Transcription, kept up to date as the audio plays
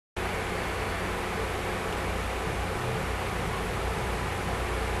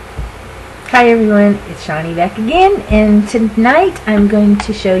Hi everyone, it's Shawnee back again, and tonight I'm going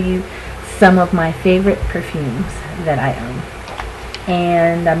to show you some of my favorite perfumes that I own.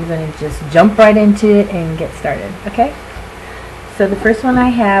 And I'm going to just jump right into it and get started, okay? So the first one I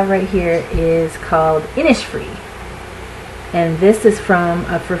have right here is called Innisfree. And this is from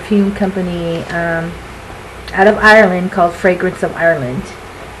a perfume company out of Ireland called Fragrance of Ireland.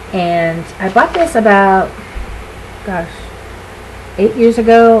 And I bought this about, 8 years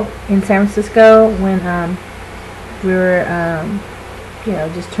ago in San Francisco when we were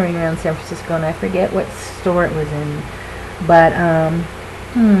just touring around San Francisco, and I forget what store it was in, but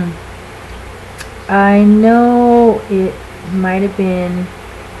I know it might have been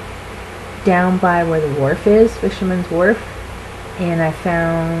down by where the wharf is, Fisherman's Wharf, and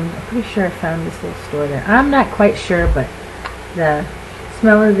I'm pretty sure I found this little store there. I'm not quite sure, but the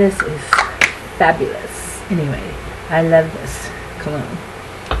smell of this is fabulous. Anyway, I love this cologne,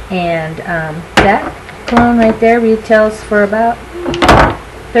 and that cologne right there retails for about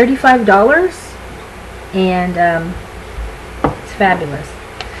 $35, and it's fabulous.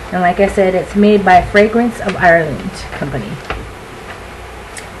 And like I said, it's made by Fragrance of Ireland company.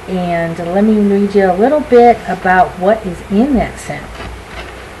 And let me read you a little bit about what is in that scent.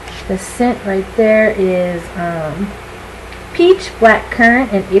 The scent right there is peach,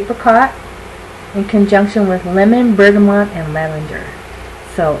 blackcurrant, and apricot, in conjunction with lemon, bergamot, and lavender.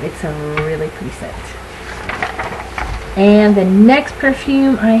 So it's a really pretty scent. And the next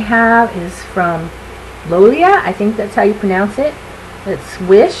perfume I have is from Lolia. I think that's how you pronounce it. It's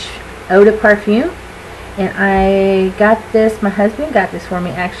Wish Eau de Parfum. And I got this, my husband got this for me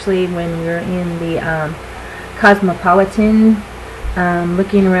actually when we were in the Cosmopolitan,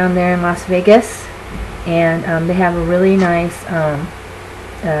 looking around there in Las Vegas. And they have a really nice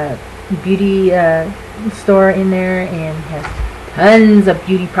beauty store in there, and has tons of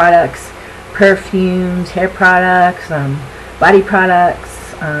beauty products, perfumes, hair products, body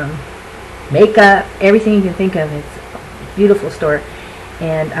products, makeup, everything you can think of. It's a beautiful store.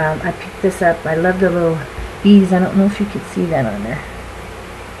 And I picked this up. I love the little bees. I don't know if you could see that on there.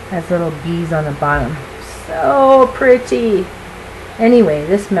 It has little bees on the bottom. So pretty. Anyway,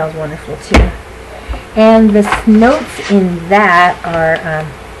 this smells wonderful too. And the notes in that are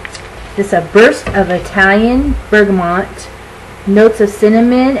just a burst of Italian bergamot, notes of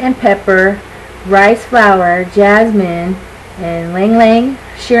cinnamon and pepper, rice flour, jasmine, and lang lang,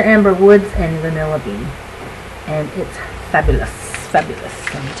 sheer amber woods, and vanilla bean. And it's fabulous, fabulous,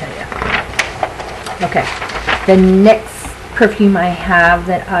 let me tell you. Okay, the next perfume I have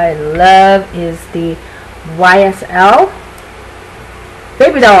that I love is the YSL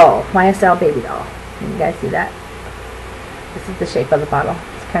Baby Doll. YSL Baby Doll. Can you guys see that? This is the shape of the bottle.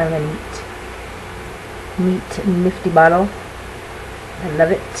 It's kind of a neat, nifty bottle. I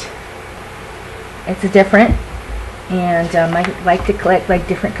love it. It's different, and I like to collect like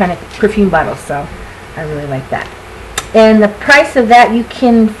different kind of perfume bottles, so I really like that. And the price of that, you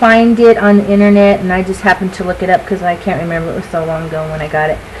can find it on the internet, and I just happened to look it up because I can't remember, it was so long ago when I got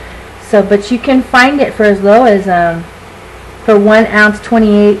it. So, but you can find it for as low as for 1 ounce,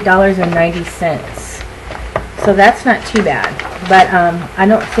 $28.90. So that's not too bad. But I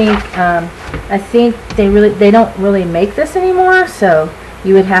don't think I think they don't really make this anymore. So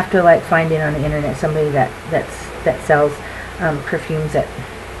you would have to like find it on the internet, somebody that sells perfumes that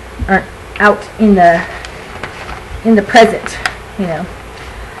aren't out in the present, you know.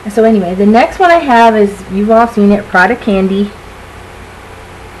 And so anyway, the next one I have is, you've all seen it, Prada Candy.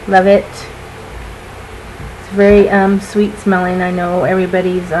 Love it. It's very sweet smelling. I know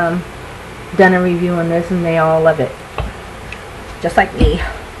everybody's done a review on this and they all love it, just like me.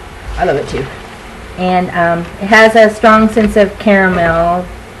 I love it too. And it has a strong sense of caramel,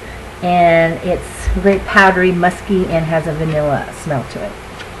 and it's very powdery, musky, and has a vanilla smell to it.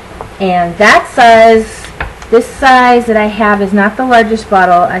 And that size, this size that I have is not the largest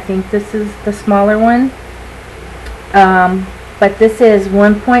bottle. I think this is the smaller one. But this is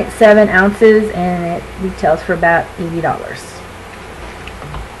 1.7 ounces, and it retails for about $80.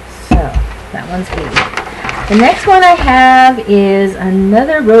 So that one's easy. The next one I have is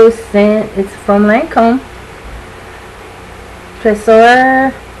another rose scent. It's from Lancome.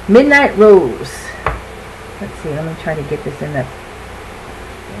 Tresor Midnight Rose. Let's see, let me try to get this in the...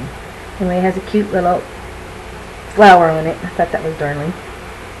 Anyway, it has a cute little flower on it. I thought that was darling.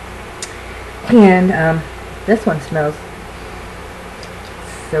 And this one smells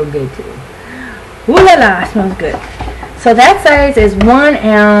so good too. Ooh la la, smells good. So that size is 1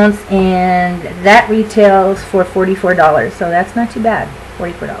 ounce, and that retails for $44. So that's not too bad.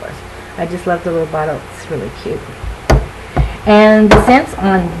 $44. I just love the little bottle. It's really cute. And the scents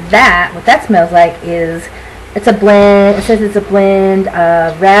on that, what that smells like is, it's a blend, it says it's a blend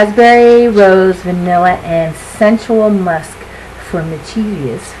of raspberry, rose, vanilla, and sensual musk for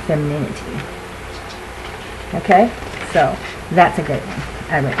mischievous femininity. Okay, so that's a great one.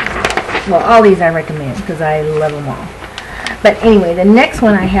 I recommend. Well, all these I recommend because I love them all. But anyway, the next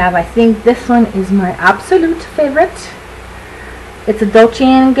one I have, I think this one is my absolute favorite. It's a Dolce &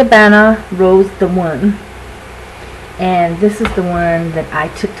 Gabbana Rose the One. And this is the one that I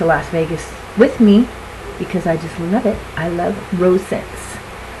took to Las Vegas with me because I just love it. I love rose scents.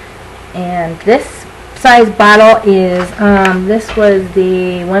 And this size bottle is, this was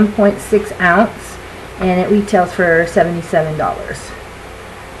the 1.6 ounce and it retails for $77.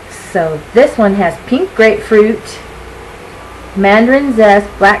 So this one has pink grapefruit, mandarin zest,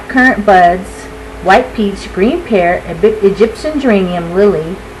 black currant buds, white peach, green pear, Egyptian geranium,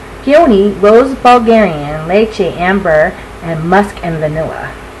 lily, peony, rose Bulgarian, leche, amber, and musk and vanilla.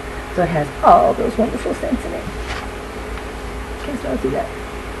 So it has all those wonderful scents in it. Can't smell through that.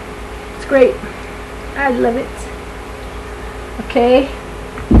 It's great. I love it. Okay.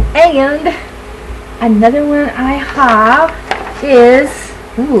 And another one I have is,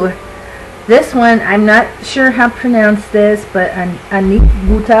 ooh, this one, I'm not sure how to pronounce this, but Anik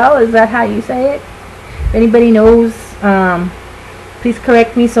Boutel, is that how you say it? If anybody knows, please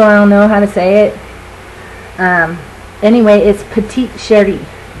correct me so I'll know how to say it. Anyway, it's Petite Chérie.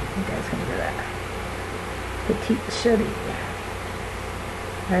 You guys can hear that. Petite Chérie.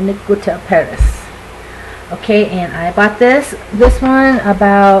 Anik Boutel, Paris. Okay, and I bought this one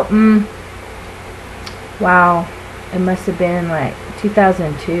about, wow, it must have been like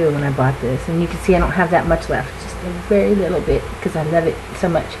 2002 when I bought this, and you can see I don't have that much left, just a very little bit because I love it so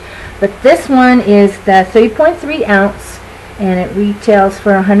much. But this one is the 3.3 ounce and it retails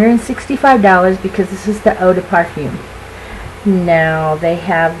for $165 because this is the Eau de Parfum. Now they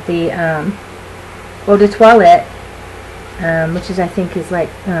have the Eau de Toilette, which is, I think, is like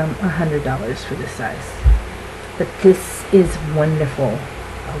 $100 for this size. But this is wonderful,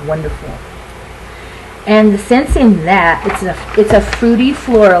 wonderful. And the scents in that, it's a fruity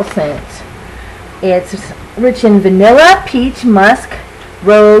floral scent. It's rich in vanilla, peach, musk,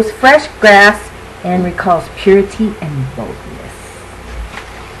 rose, fresh grass, and recalls purity and boldness.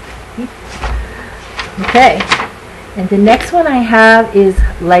 Okay, and the next one I have is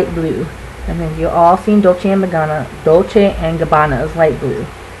light blue. I mean, you've all seen Dolce & Gabbana's light blue.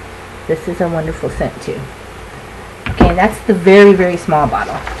 This is a wonderful scent too. Okay, that's the very, very small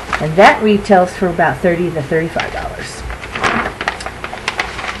bottle. And that retails for about $30 to $35.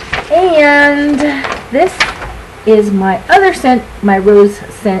 And this is my other scent, my rose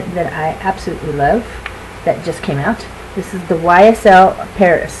scent that I absolutely love, that just came out. This is the YSL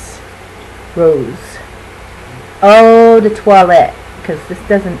Paris Rose Eau de Toilette, because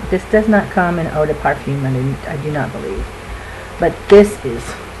this does not come in Eau de Parfum, and I do not believe. But this is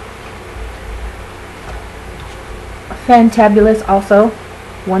fantabulous also.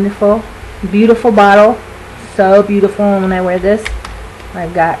 Wonderful, beautiful bottle, so beautiful. And when I wear this,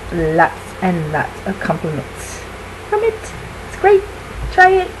 I've got lots and lots of compliments from it. It's great.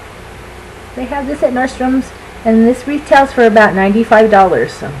 Try it. They have this at Nordstrom's, and this retails for about $95,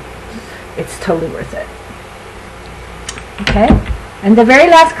 so it's totally worth it. Okay, and the very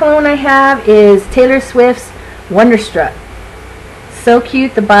last cologne I have is Taylor Swift's Wonderstruck. So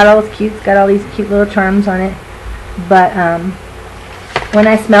cute. The bottle is cute. It's got all these cute little charms on it. But when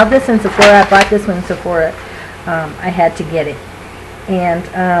I smelled this in Sephora, I bought this one in Sephora. I had to get it. And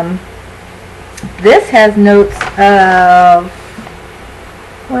this has notes of,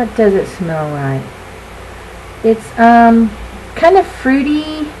 what does it smell like? It's kind of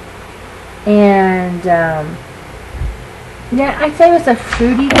fruity, and yeah, I'd say it's a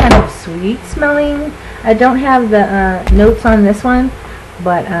fruity, kind of sweet smelling. I don't have the notes on this one,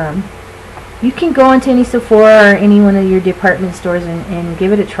 but you can go into any Sephora or any one of your department stores and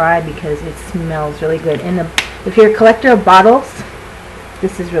give it a try, because it smells really good. And if you're a collector of bottles,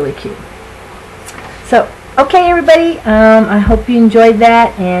 this is really cute. So, okay everybody, I hope you enjoyed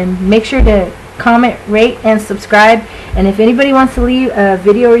that, and make sure to comment, rate, and subscribe. And if anybody wants to leave a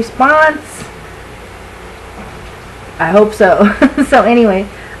video response, I hope so. So anyway,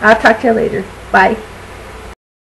 I'll talk to you later. Bye.